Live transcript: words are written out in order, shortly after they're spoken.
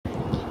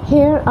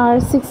Here are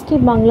 60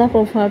 Bangla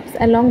proverbs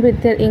along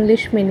with their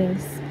English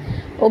meanings.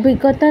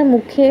 অভিজ্ঞতার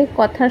মুখে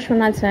কথা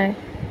শোনা যায়।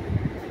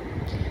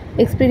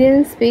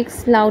 Experience speaks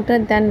louder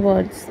than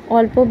words.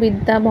 অল্প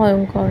বিদ্যা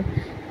ভয়ঙ্কর।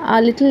 A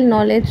little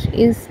knowledge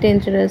is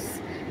dangerous.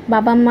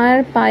 বাবা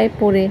মায়ের পায়ে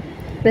পড়ে।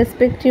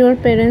 Respect your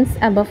parents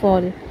above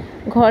all.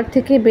 ঘর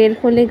থেকে বের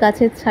হলে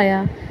গাছের ছায়া।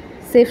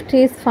 Safety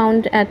is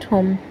found at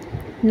home.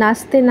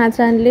 নাচতে না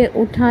জানলে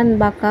উঠান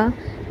বাঁকা।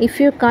 If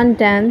you can't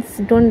dance,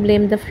 don't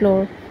blame the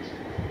floor.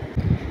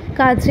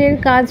 কাজের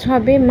কাজ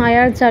হবে,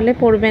 মায়ার জালে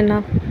পড়বে না।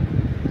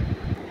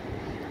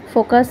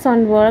 Focus on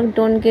work,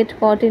 don't get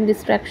caught in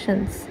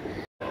distractions.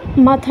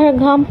 মাথার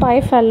ঘাম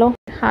পায়ে ফেলো,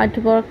 hard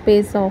work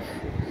pays off.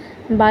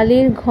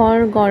 বালির ঘর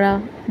গড়া,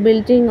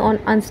 building on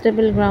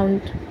unstable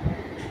ground.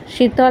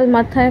 শীতল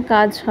মাথায়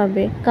কাজ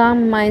হবে, calm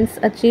minds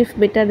achieve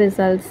better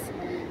results.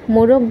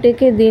 মোরগ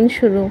ডেকে দিন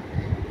শুরু,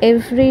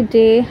 every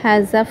day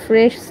has a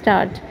fresh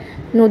start.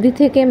 নদী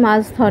থেকে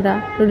মাছ ধরা,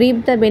 reap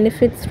the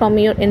benefits from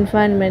your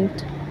environment.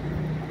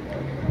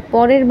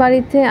 পরের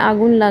বাড়িতে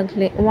আগুন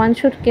লাগলে one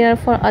should care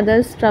for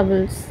others'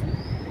 troubles.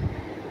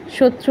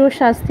 শত্রুর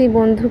শাস্তি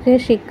বন্ধুকে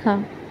শিক্ষা,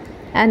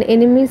 an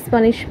enemy's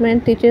punishment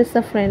teaches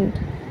a friend.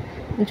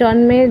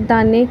 জন্মের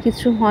দানে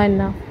কিছু হয়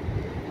না,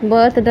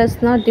 birth does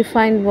not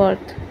define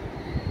worth.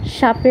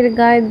 সাপের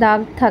গায়ে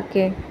দাগ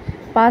থাকে,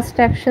 past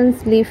actions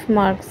leave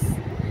marks.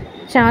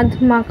 চাঁদ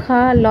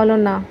মাখা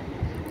ললনা,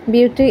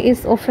 beauty is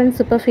often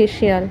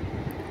superficial.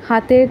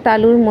 হাতের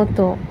তালুর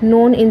মতো,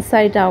 known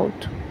inside out.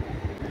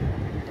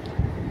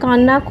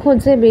 কান্না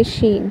খোঁজে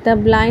বেশি, দ্য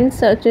ব্লাইন্ড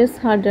সার্চেস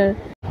হার্ডার।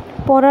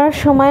 পড়ার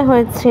সময়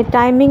হয়েছে,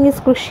 timing is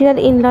crucial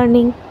in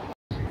learning.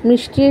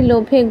 মিষ্টির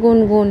লোভে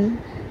গুনগুন,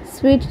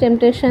 সুইট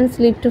টেম্পটেশনস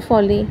লিড টু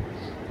ফলি।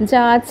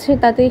 যা আছে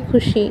তাতেই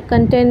খুশি,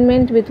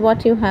 containment with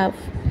what you have.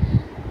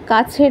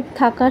 কাছের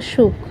থাকা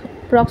সুখ,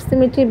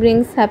 প্রক্সিমিটি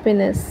ব্রিংস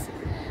হ্যাপিনেস।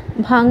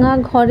 ভাঙা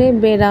ঘরে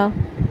বেড়া,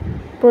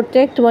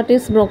 প্রোটেক্ট হোয়াট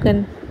ইজ ব্রোকেন।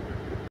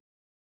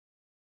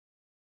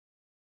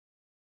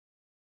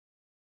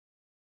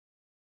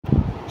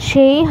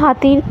 সেই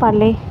হাতির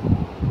পালে।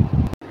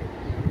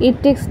 It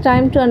takes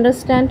time to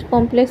understand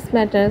complex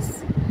matters.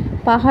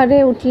 পাহাড়ে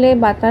উঠলে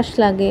বাতাস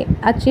লাগে,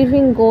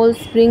 achieving goals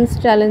brings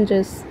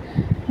challenges.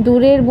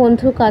 দূরের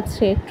বন্ধু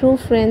কাছে, true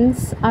friends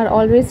are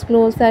always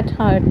close at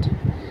heart.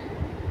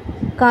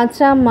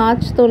 কাঁচা মাছ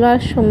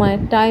তোলার সময়,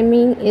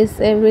 timing is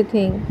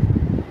everything.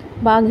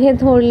 বাঘে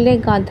ধরলে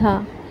গাধা,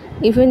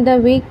 even the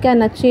weak can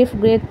achieve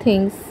great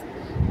things.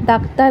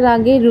 Doctor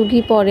আগে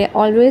রুগী পড়ে,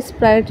 always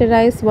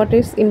prioritize what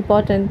is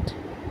important.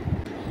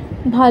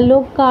 ভালো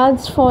কাজ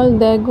ফল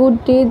দেয়, গুড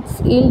ডিডস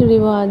ইল্ড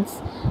রিওয়ার্ডস।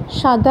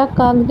 সাদা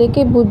কাক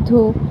ডেকে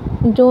বুদ্ধু,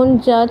 ডোন্ট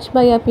জাজ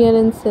বাই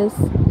অ্যাপিয়ারেন্সেস।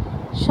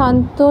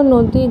 শান্ত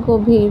নদী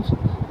গভীর,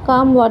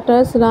 কাম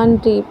ওয়াটার্স রান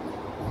ডিপ।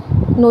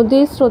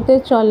 নদীর স্রোতে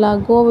চলা,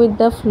 গো উইথ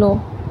দ্য ফ্লো।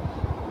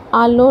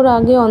 আলোর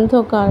আগে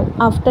অন্ধকার,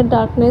 আফটার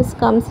ডার্কনেস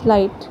কামস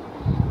লাইট।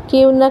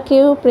 কেউ না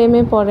কেউ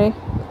প্রেমে পড়ে,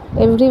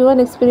 এভরিওয়ান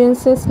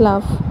এক্সপিরিয়েন্সেস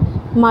লাভ।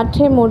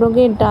 মাঠে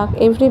মোরগের ডাক,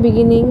 every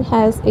beginning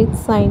has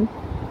its sign.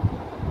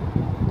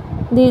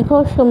 দীর্ঘ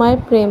সময়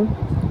প্রেম,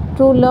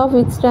 true love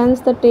উইথস্ট্যান্ডস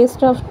the test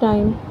of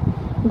time.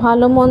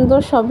 ভালো মন্দ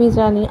সবই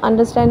জানি,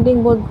 understanding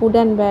both good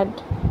and bad.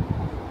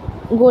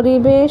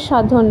 গরিবের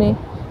সাধনে,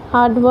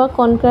 হার্ড ওয়ার্ক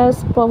কনকার্স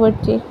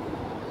পভার্টি।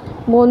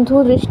 বন্ধু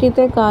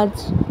দৃষ্টিতে কাজ,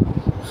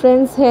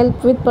 ফ্রেন্ডস হেল্প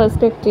উইথ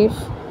পার্সপেক্টিভ।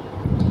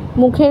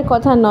 মুখের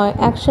কথা নয়,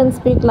 অ্যাকশন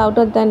স্পিক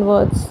লাউডার দ্যান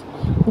ওয়ার্ডস।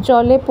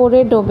 জলে পড়ে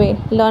ডোবে,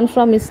 লার্ন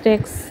ফ্রম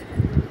মিস্টেক্স।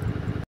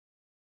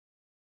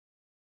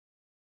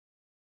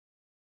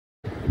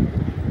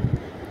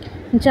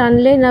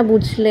 জানলে না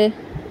বুঝলে,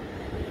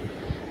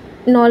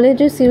 knowledge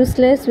is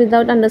useless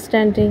without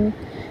understanding.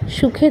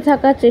 সুখে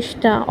থাকার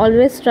চেষ্টা,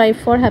 অলওয়েজ স্ট্রাইভ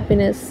ফর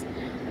হ্যাপিনেস।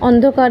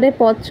 অন্ধকারে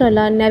পথ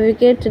চলা,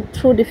 ন্যাভিগেট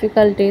থ্রু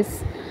ডিফিকাল্টিস।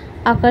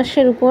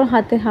 আকাশের উপর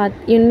হাতে হাত,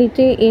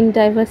 ইউনিটি ইন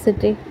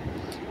ডাইভার্সিটি।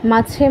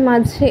 মাঝে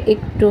মাঝে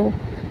একটু,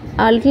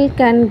 a little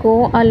can go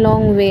a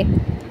long way.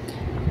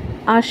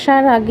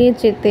 আসার আগে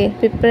যেতে,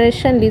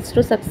 প্রিপারেশন লিডস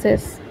টু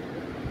সাকসেস।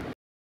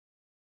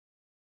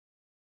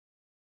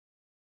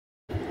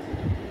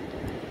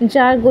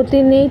 যার গতি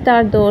নেই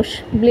তার দোষ,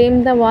 blame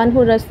the one who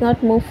does not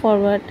move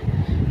forward.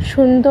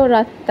 সুন্দর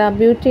আত্মা,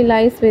 বিউটি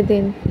লাইজ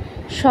উইদিন।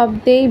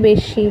 শব্দেই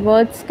বেশি,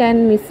 ওয়ার্ডস ক্যান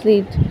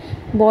মিসলিড।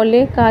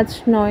 বলে কাজ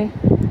নয়,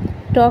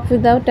 টক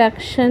উইদাউট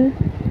অ্যাকশন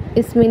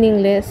ইজ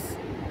মিনিংলেস।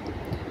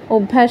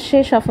 অভ্যাসে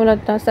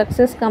সফলতা,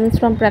 সাকসেস কামস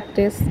ফ্রম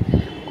প্র্যাকটিস।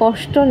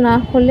 কষ্ট না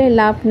হলে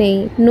লাভ নেই,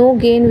 নো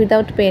গেইন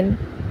উইদাউট পেন।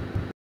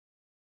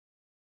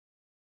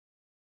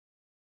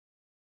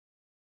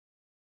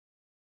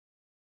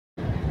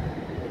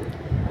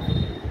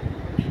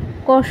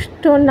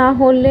 কষ্ট না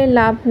হলে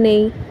লাভ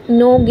নেই,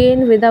 নো গেইন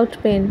উইদাউট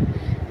পেন।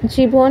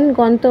 জীবন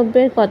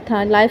গন্তব্যের কথা,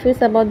 life is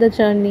about the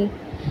journey.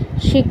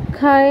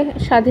 শিক্ষায়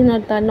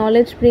স্বাধীনতা,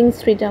 নলেজ ব্রিংস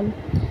ফ্রিডম।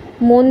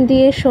 মন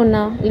দিয়ে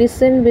শোনা,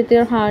 লিসেন উইথ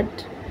ইয়োর হার্ট।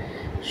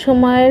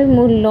 সময়ের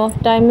মূল্য,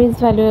 টাইম ইজ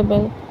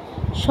ভ্যালুয়েবল।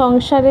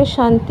 সংসারে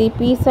শান্তি,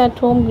 piece at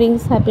home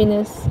brings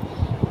happiness.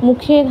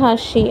 মুখের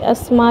হাসি, আ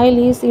স্মাইল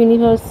ইজ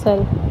ইউনিভার্সাল।